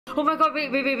Oh my god,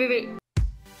 wait.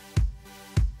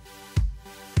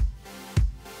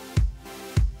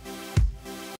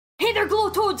 Hey there, Glow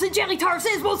Toads and Jelly Tarts,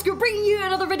 it's Moscow bringing you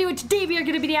another video, and today we are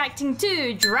going to be reacting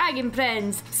to Dragon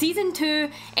Prince Season 2,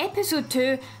 Episode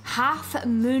 2, Half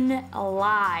Moon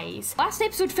Lies. Last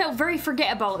episode felt very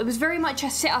forgettable. It was very much a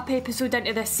set-up episode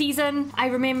into this season. I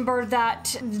remember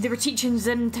that they were teaching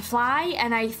Zin to fly,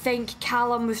 and I think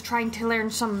Callum was trying to learn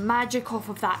some magic off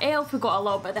of that elf. We got a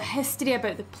little bit of the history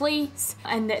about the place,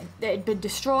 and that it had been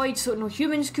destroyed so no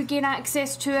humans could gain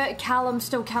access to it. Callum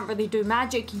still can't really do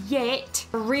magic yet.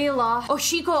 Oh,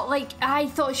 she got like, I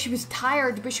thought she was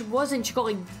tired, but she wasn't. She got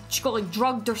like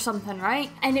drugged or something,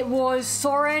 right? And it was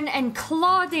Soren and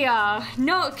Claudia,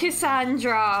 not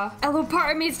Cassandra. Although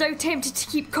part of me is now tempted to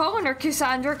keep calling her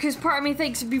Cassandra, because part of me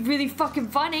thinks it'd be really fucking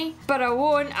funny, but I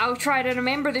won't. I'll try to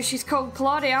remember that she's called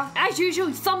Claudia. As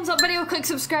usual, thumbs up video, click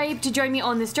subscribe to join me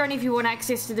on this journey if you want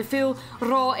access to the full,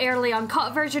 raw, early,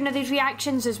 uncut version of these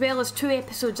reactions, as well as 2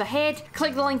 episodes ahead.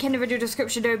 Click the link in the video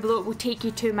description down below. It will take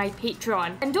you to my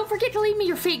Patreon. And don't forget to leave me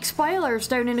your fake spoilers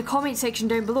down in the comment section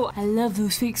down below. I love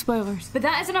those fake spoilers. But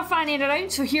that is enough fanning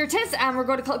around, so here it is, and we're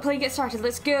going to click play and get started.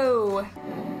 Let's go.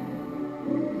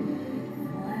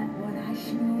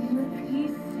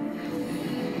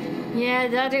 Yeah,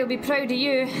 Daddy will be proud of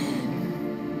you.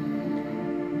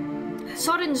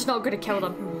 Soren's not going to kill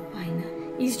them.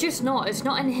 He's just not. It's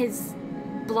not in his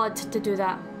blood to do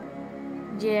that.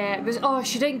 Yeah, it was. Oh,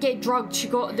 she didn't get drugged. She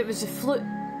got. There was a flute.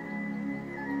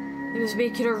 It was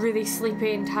making her really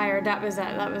sleepy and tired. That was it.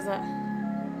 That was it.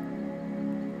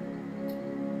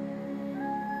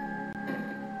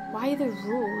 Why the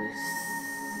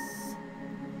rose?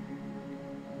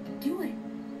 Do it.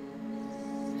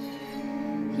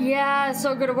 Yeah, it's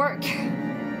not gonna work.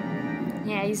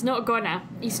 Yeah, he's not gonna.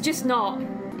 He's just not.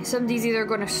 Somebody's either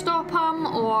gonna stop him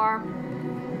or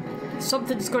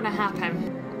something's gonna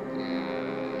happen.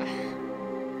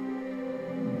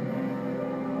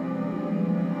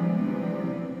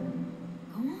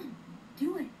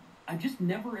 I've just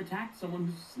never attacked someone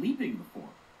who's sleeping before.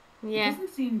 Yeah, it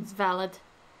doesn't seem it's valid.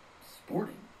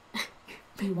 Sporting.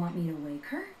 Do you want me to wake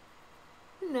her?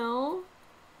 No.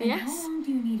 And yes. How long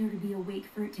do you need her to be awake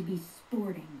for it to be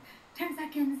sporting? 10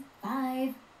 seconds?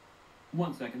 5?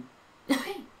 1 second.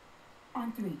 Okay.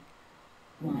 On 3.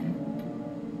 1,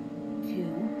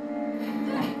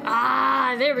 2.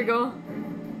 Ah, there we go.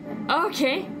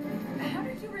 Okay. How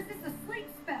did you resist a sleep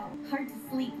spell? Hard to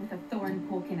sleep with a thorn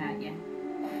poking at you.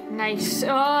 Nice.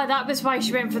 Oh, that was why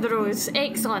she went for the rose.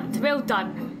 Excellent. Well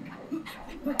done.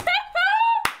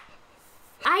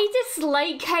 I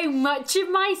dislike how much of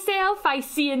myself I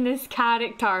see in this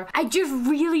character. I just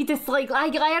really dislike. I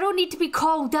don't need to be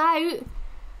called out.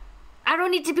 I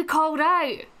don't need to be called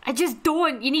out. I just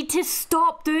don't. You need to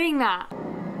stop doing that.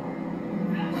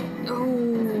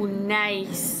 Oh,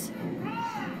 nice.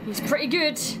 He's pretty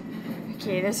good.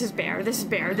 Okay, this is better. This is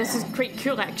better. This is quite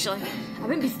cool, actually. I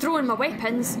wouldn't be throwing my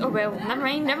weapons. Oh well, never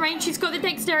mind, never mind. She's got the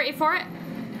dexterity for it.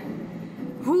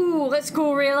 Ooh, let's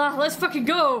go, Rayla. Let's fucking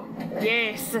go.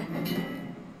 Yes.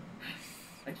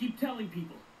 I keep telling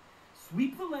people,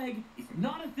 sweep the leg is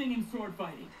not a thing in sword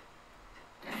fighting.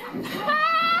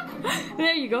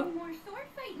 There you go. More sword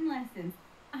fighting lessons.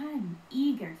 I'm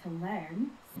eager to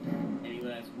learn. Any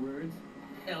last words,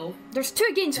 elf? There's 2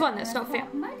 against 1. That's not fair.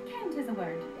 Might count as a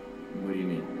word. What do you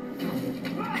mean?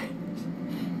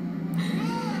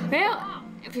 Well,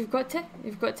 if we've got to,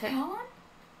 we've got to. Colin?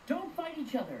 Don't fight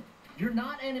each other. You're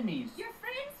not enemies. Your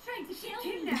friend's trying to kill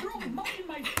me. Throw mud in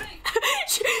my face.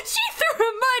 she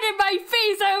threw mud in my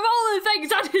face. Out of all the things,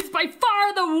 that is by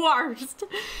far the worst.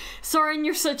 Soren,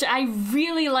 you're such. I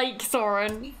really like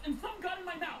Soren. And some got in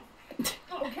my mouth.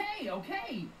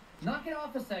 Okay. Knock it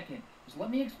off a second. Just let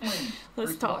me explain.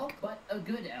 Let's First talk. of all, but a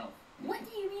good elf. What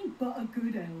do you mean, but a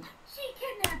good elf? She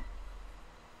kidnapped.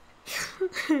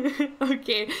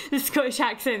 Okay, the Scottish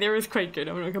accent there was quite good.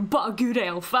 I'm not going, but a good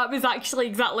elf. That was actually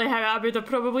exactly how I would have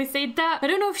probably said that. I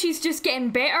don't know if she's just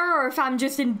getting better or if I'm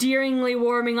just endearingly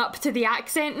warming up to the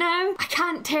accent now. I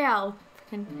can't tell.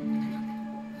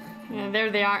 Yeah, there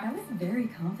they are. That was very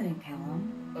confident,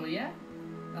 Callum. Oh yeah?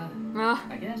 Oh,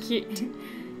 I guess. cute.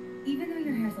 Even though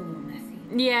your hair's a little messy.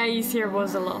 Yeah, his hair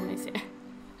was a little messy.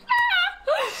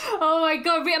 Oh my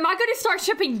god, wait, am I going to start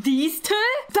shipping these 2?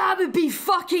 That would be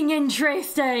fucking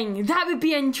interesting. That would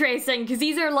be interesting, because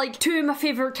these are like 2 of my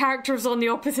favourite characters on the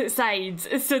opposite sides.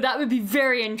 So that would be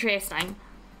very interesting.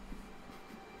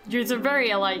 Yours are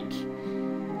very alike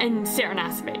in certain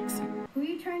aspects. Who are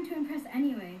you trying to impress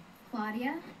anyway?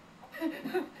 Claudia?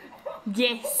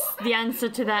 Yes, the answer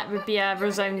to that would be a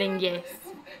resounding yes.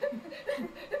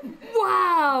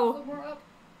 Wow!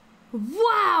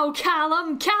 Wow,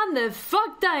 Callum, calm the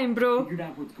fuck down, bro. Figured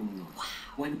out what's going on. Wow,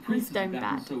 Why the he's princess down got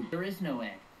him bad. so... There is no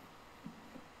egg.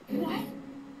 What?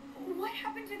 What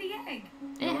happened to the egg?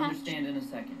 You'll hatched. understand in a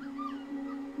second.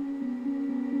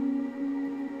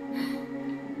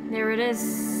 There it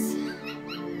is.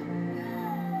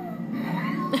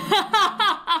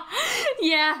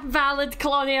 Yeah, valid,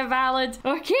 Claudia, valid.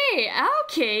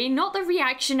 Okay, not the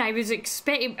reaction I was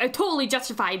expecting. Totally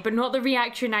justified, but not the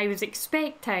reaction I was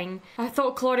expecting. I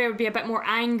thought Claudia would be a bit more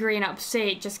angry and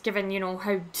upset, just given, you know,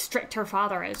 how strict her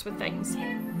father is with things.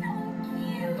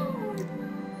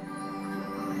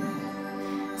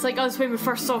 It's like us when we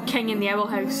first saw King in the Owl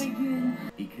House.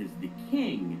 Because the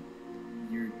king,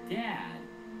 your dad,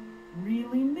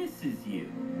 really misses you.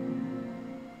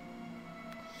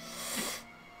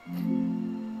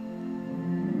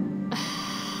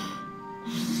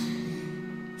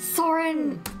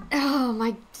 Soren, oh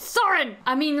my, Soren!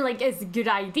 I mean, like, it's a good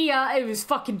idea. It was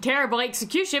fucking terrible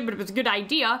execution, but it was a good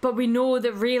idea. But we know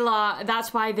that Rayla,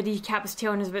 that's why the recap is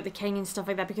telling us about the king and stuff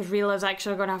like that, because Rayla's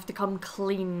actually going to have to come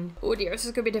clean. Oh dear, this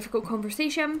is going to be a difficult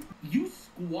conversation. You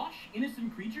squash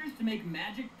innocent creatures to make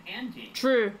magic pancakes.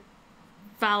 True.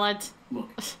 Valid. Look,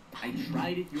 I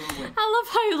tried it your way. I love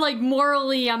how, like,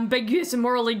 morally ambiguous and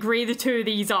morally grey the two of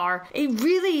these are. It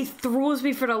really throws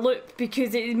me for a loop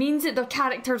because it means that their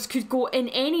characters could go in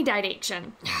any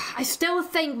direction. I still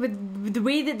think with the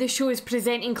way that the show is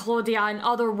presenting Claudia in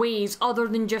other ways other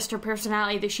than just her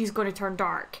personality that she's going to turn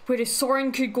dark. Whereas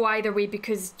Soren could go either way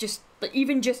because just, like,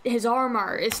 even just his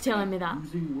armour is telling me that.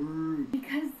 Losing words.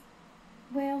 Because,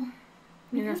 well...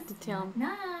 You have to tell him.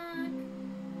 Knock.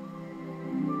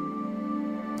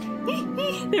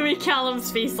 The way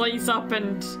Callum's face lights up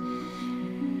and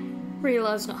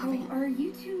Rayla's not having it. Are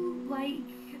you two, like...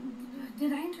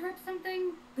 Did I interrupt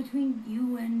something between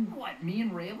you and... What, me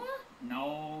and Rayla?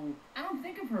 No, I don't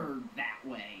think of her that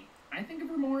way. I think of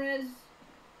her more as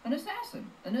an assassin,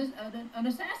 an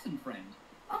assassin friend.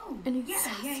 Oh, An yeah,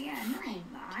 assassin.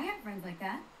 no, I have friends like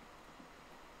that.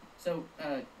 So,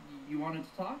 you wanted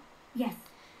to talk? Yes.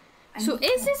 So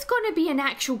is this going to be an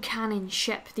actual canon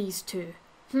ship, these two?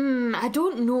 I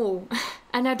don't know.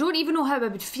 And I don't even know how I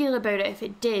would feel about it if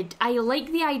it did. I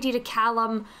like the idea of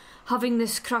Callum having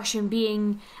this crush and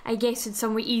being, I guess, in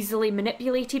some way easily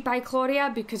manipulated by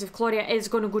Claudia, because if Claudia is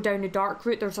going to go down the dark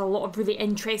route, there's a lot of really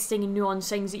interesting and nuanced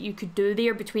things that you could do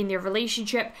there between their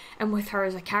relationship and with her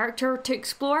as a character to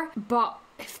explore. But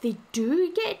if they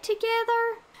do get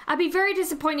together... I'd be very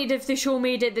disappointed if the show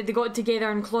made it that they got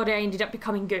together and Claudia ended up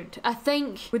becoming good. I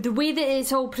think with the way that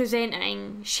it's all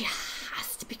presenting, she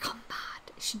has to become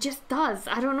bad. She just does.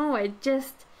 I don't know. I don't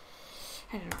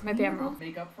know. Maybe I'm wrong.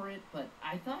 Make up for it, but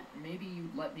I thought maybe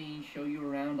you'd let me show you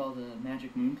around all the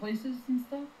magic moon places and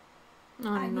stuff. Oh,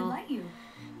 I no. would let you.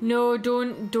 No,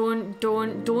 don't.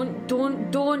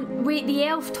 Wait, the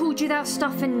elf told you that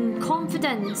stuff in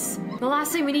confidence. The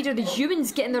last thing we need are the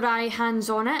humans getting their hands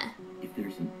on it. If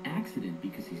there's an accident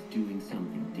because he's doing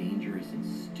something dangerous and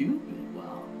stupid,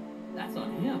 well, that's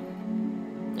on him.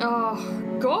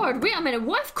 Oh, God, wait a minute.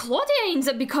 What if Claudia ends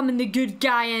up becoming the good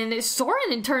guy and it's Soren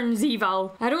that turns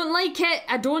evil? I don't like it.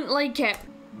 I don't like it.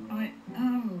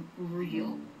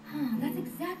 Real. That's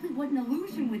exactly what an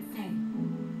illusion would say.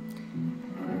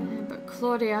 But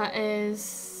Claudia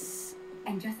is...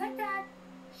 And just like that,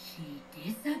 she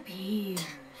disappears.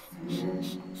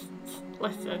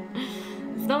 Listen,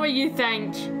 it's not what you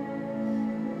think.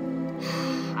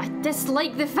 I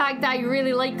dislike the fact that I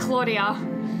really like Claudia.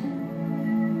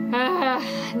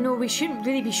 No, we shouldn't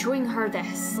really be showing her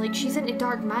this. Like, she's into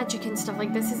dark magic and stuff.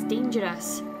 Like, this is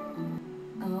dangerous.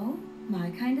 Oh,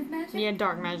 my kind of magic? Yeah,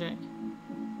 dark magic.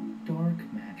 Dark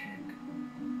magic.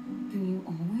 Do you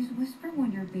always whisper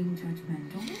when you're being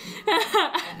judgmental?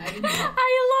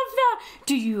 I love that.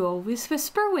 Do you always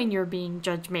whisper when you're being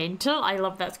judgmental? I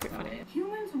love that. It's quite funny.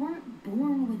 Humans weren't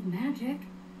born with magic.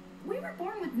 We were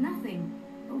born with nothing,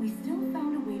 but we still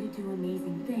found a way to do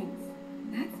amazing things.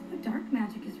 That's what dark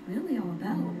magic is really all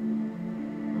about.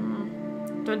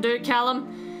 Don't do it, Callum.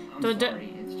 I'm Don't do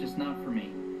sorry, it's just not for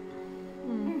me.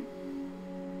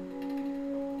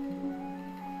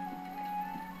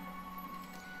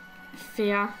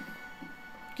 Fair.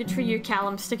 Good for you,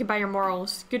 Callum. Sticking by your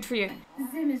morals. Good for you.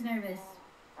 Zim is nervous.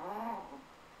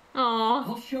 Aww.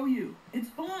 I'll show you. It's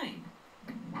fine.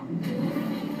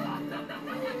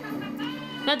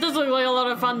 That does look like a lot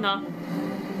of fun, though.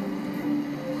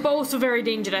 But also very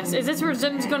dangerous. Is this where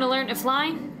Zim's gonna learn to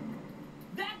fly?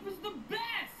 That was the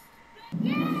best!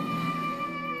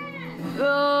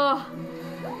 Ugh.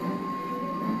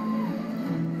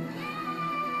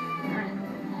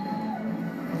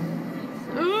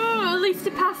 Ooh, at least he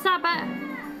passed that bit.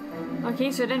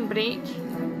 Okay, so it didn't break.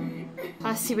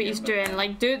 Let's see what he's doing.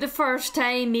 Like, do it the first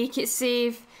time, make it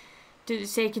safe. Do it the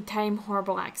second time,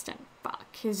 horrible accident. Fuck.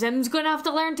 Zim's gonna have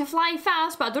to learn to fly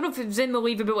fast, but I don't know if Zim will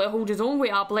even be able to hold his own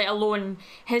weight up, let alone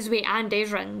his weight and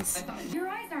Ezra's. Your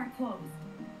eyes aren't closed.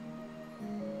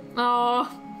 Oh.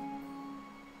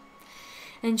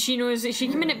 And she knows that she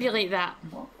can manipulate that.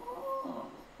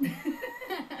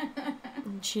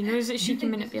 And she knows that she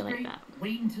can manipulate that.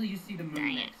 Wait until you see the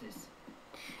moon nexus.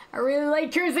 I really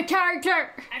like her as a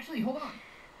character. Actually, hold on.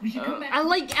 We should come back. I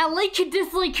like and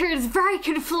dislike her. It's very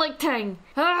conflicting.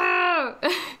 Oh.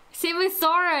 Same with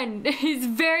Thorin. He's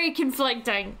very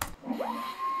conflicting.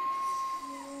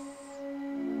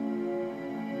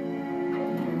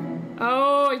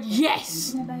 Oh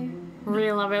yes.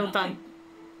 Really well done.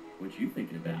 What you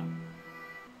thinking about?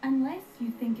 Unless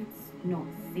you think it's not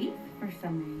safe for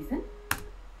some reason.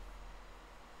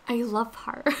 I love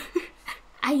her.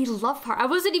 I love her. I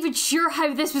wasn't even sure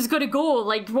how this was gonna go,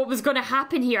 like what was gonna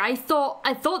happen here. I thought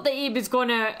that he was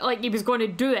gonna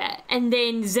do it, and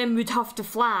then Zim would have to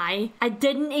fly. I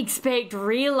didn't expect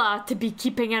Rayla to be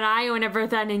keeping an eye on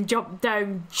everything and jump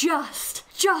down just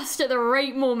at the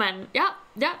right moment.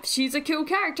 Yep, she's a cool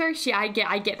character. I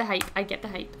get the hype. I get the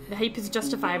hype. The hype is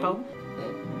justifiable.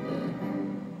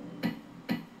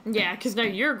 Yeah, because now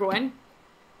you're going.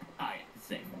 Ah, yeah,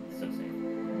 safe. So safe.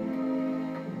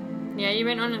 Yeah, you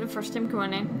went on it the first time. Come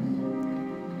on now.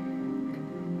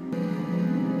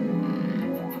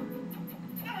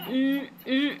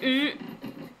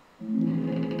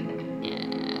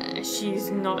 Yeah, she's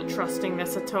not trusting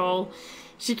this at all.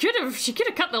 She could have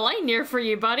cut the line here for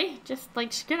you, buddy. Just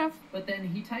like she could have. But then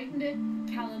he tightened it.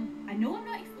 Callum, I know I'm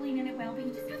not explaining it well, but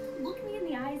you just have to look me in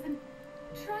the eyes and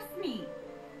trust me.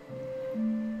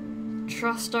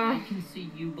 Trust her. I can see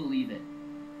you believe it.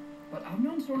 But I've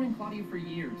known Soren and Claudia for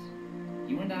years.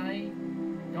 You and I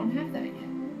don't have that yet.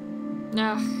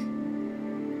 Ugh.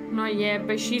 Not yet,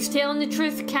 but she's telling the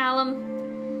truth,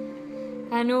 Callum.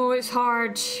 I know it's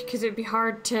hard, because it'd be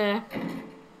hard to...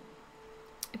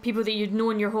 people that you'd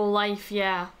known your whole life,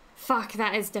 yeah. Fuck,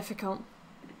 that is difficult.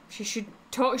 She should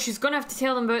talk... She's gonna have to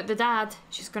tell them about the dad.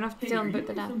 She's gonna have to tell them about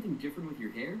the dad. Something different with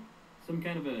your hair? Some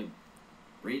kind of a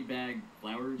braid bag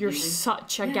flower? You're dealing?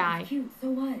 such a Yeah, guy. it's cute. So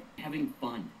what? Having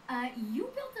fun. You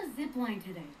built a zip line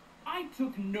today. I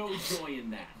took no joy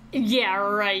in that. Yeah,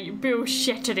 right.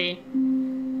 Bullshittery.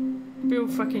 Bull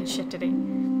fucking shittery.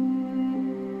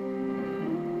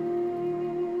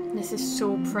 This is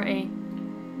so pretty.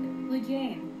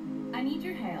 Jane, I need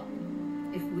your help.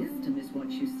 If wisdom is what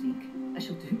you seek, I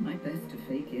shall do my best to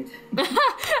fake it. That's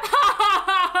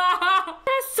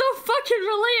so fucking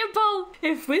relatable.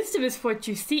 If wisdom is what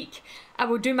you seek, I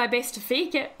will do my best to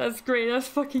fake it. That's great. That's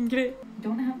fucking great. You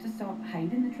don't have to stop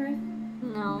hiding the truth.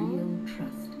 No. Real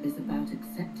trust is about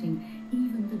accepting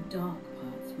even the dark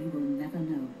parts we will never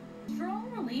know.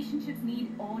 Strong relationships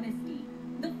need honesty.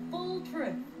 The full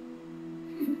truth.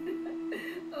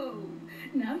 Oh,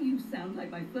 now you sound like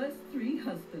my first 3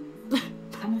 husbands.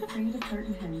 I'm afraid of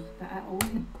hurting him, but I owe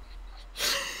him.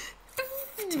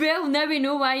 Well, now we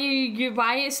know why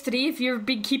why it's 3 if you've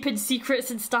been keeping secrets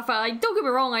and stuff. Like, don't get me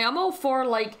wrong, I'm all for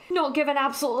like not giving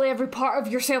absolutely every part of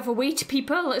yourself away to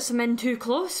people, lets them in too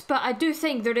close. But I do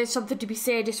think there is something to be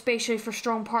said, especially for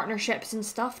strong partnerships and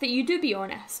stuff, that you do be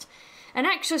honest. And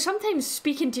actually, sometimes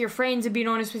speaking to your friends and being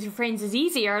honest with your friends is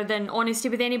easier than honesty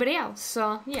with anybody else.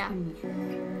 So yeah.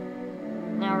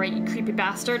 All right, you creepy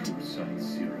bastard. Suicide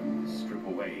serum will strip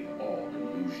away all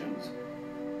illusions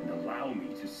and allow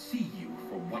me to see you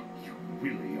for what you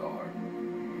really are.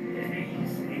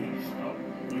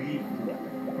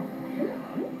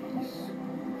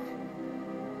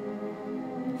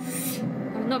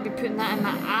 I would not be putting that in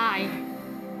my eye.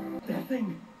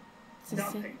 Nothing.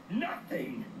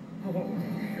 Nothing. Oh,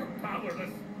 you're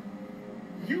powerless.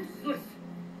 Useless.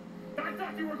 I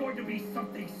thought you were going to be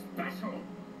something special.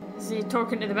 Is he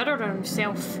talking to the mirror or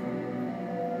himself?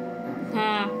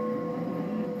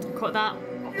 Caught that.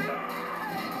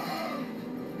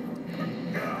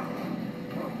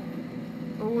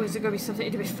 Oh, is it going to be something to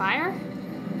do with fire?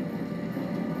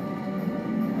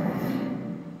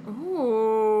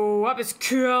 Oh, that was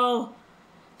cool.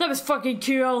 That was fucking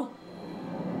cool.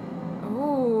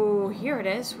 Oh, here it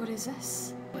is. What is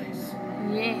this?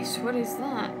 Yes, what is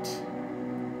that?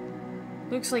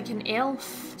 Looks like an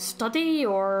elf study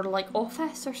or like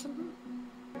office or something.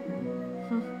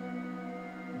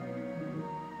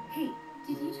 Hey,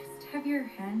 did you just have your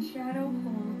hand shadow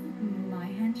hold my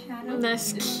hand shadow?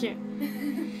 That's cute.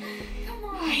 Come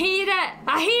on. I hate it!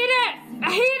 I hate it!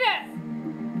 I hate it!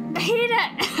 I hate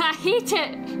it! I hate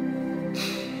it!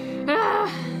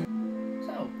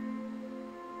 So,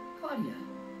 Claudia,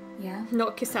 Yeah?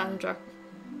 Not Cassandra.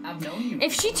 I've known you.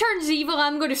 If she turns evil,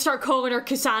 I'm going to start calling her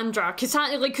Cassandra.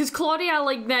 Cassandra, like, because Claudia,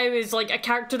 like, now is, like, a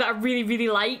character that I really, really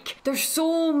like. There's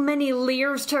so many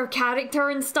layers to her character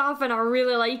and stuff, and I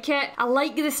really like it. I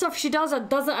like the stuff she does. I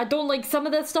don't like some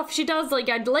of the stuff she does. Like,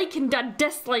 I like and I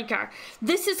dislike her.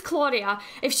 This is Claudia.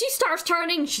 If she starts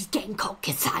turning, she's getting called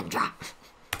Cassandra.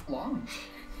 Long.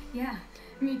 Yeah,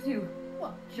 me too.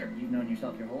 Well, sure, you've known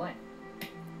yourself your whole life.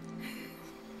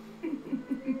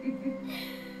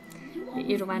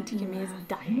 Your romantic in me is You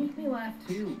dying. make me laugh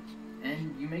too,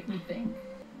 and you make me think.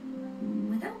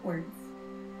 Without words.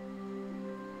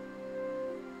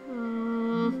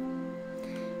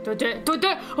 Don't do it. Don't do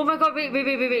it. Oh my god, wait.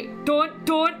 Don't.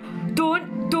 Wait,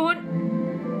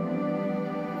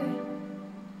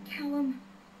 Callum,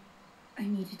 I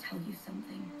need to tell you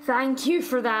something. Thank you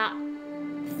for that.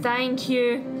 Thank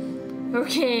you.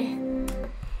 Okay.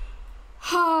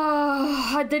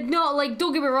 I did not, like,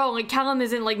 don't get me wrong, like, Callum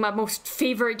isn't, like, my most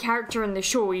favourite character in the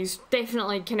show. He's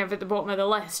definitely kind of at the bottom of the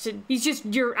list. He's just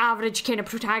your average kind of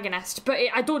protagonist. But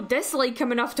I don't dislike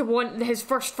him enough to want his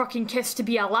first fucking kiss to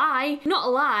be a lie. Not a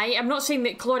lie. I'm not saying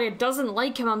that Claudia doesn't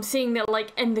like him. I'm saying that,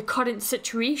 like, in the current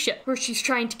situation where she's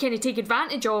trying to kind of take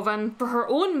advantage of him for her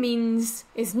own means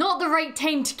is not the right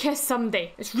time to kiss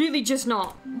somebody. It's really just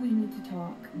not. We need to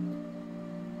talk.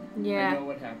 Yeah. I know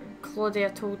what happened. Claudia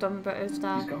told him about his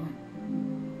dad. He's gone.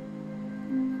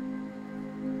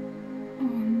 Oh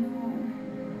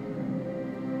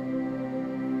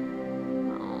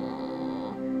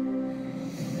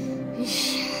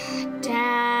no.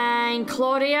 Dang,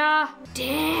 Claudia.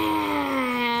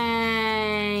 Dang.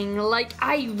 Like,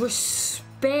 I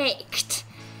respect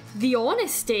the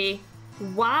honesty.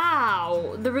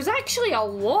 Wow, there was actually a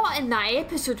lot in that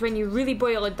episode when you really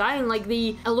boil it down. Like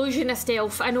the illusionist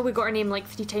elf, I know we got her name like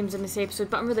 3 times in this episode,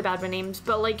 but I'm really bad with names.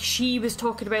 But like she was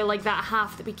talking about like that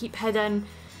half that we keep hidden,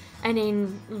 and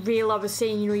then Rayla was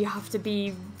saying, you know, you have to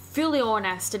be fully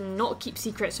honest and not keep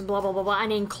secrets and blah blah blah blah.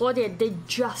 And then Claudia did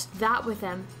just that with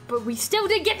him, but we still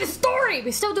didn't get the story.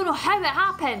 We still don't know how it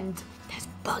happened. That's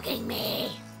bugging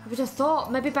me. I would have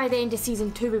thought maybe by the end of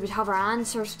season 2 we would have our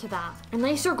answers to that.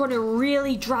 Unless they're going to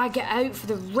really drag it out for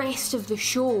the rest of the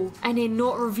show and then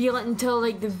not reveal it until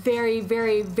like the very,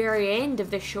 very, very end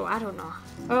of the show. I don't know.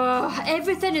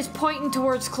 Everything is pointing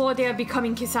towards Claudia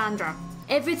becoming Cassandra.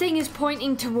 Everything is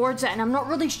pointing towards it, and I'm not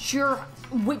really sure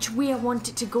which way I want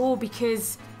it to go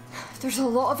because there's a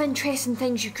lot of interesting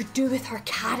things you could do with her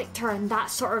character in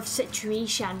that sort of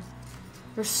situation.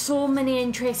 There's so many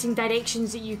interesting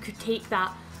directions that you could take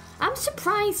that. I'm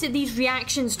surprised that these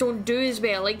reactions don't do as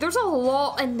well. Like, there's a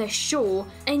lot in this show,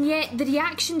 and yet the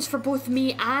reactions for both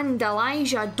me and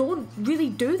Elijah don't really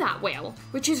do that well,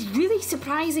 which is really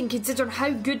surprising considering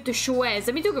how good the show is.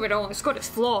 I mean, don't get me wrong, it's got its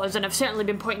flaws, and I've certainly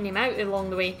been pointing them out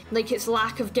along the way, like its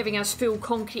lack of giving us full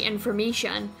concrete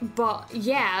information. But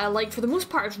yeah, like for the most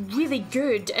part, it's really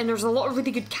good, and there's a lot of really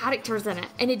good characters in it,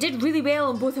 and it did really well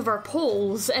on both of our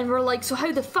polls, and we're like, so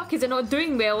how the fuck is it not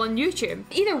doing well on YouTube?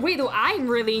 Either way though, I'm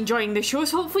really enjoying the show,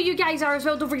 so hopefully you guys are as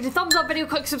well. Don't forget to thumbs up video,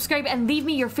 click subscribe, and leave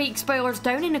me your fake spoilers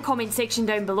down in the comment section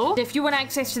down below. If you want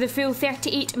access to the full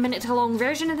 38-minute long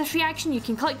version of this reaction, you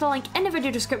can click the link in the video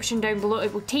description down below.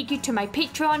 It will take you to my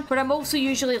Patreon, where I'm also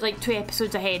usually like 2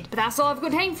 episodes ahead. But that's all I've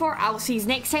got time for. I'll see you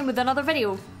next time with another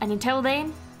video, and until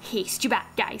then, haste you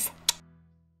back, guys.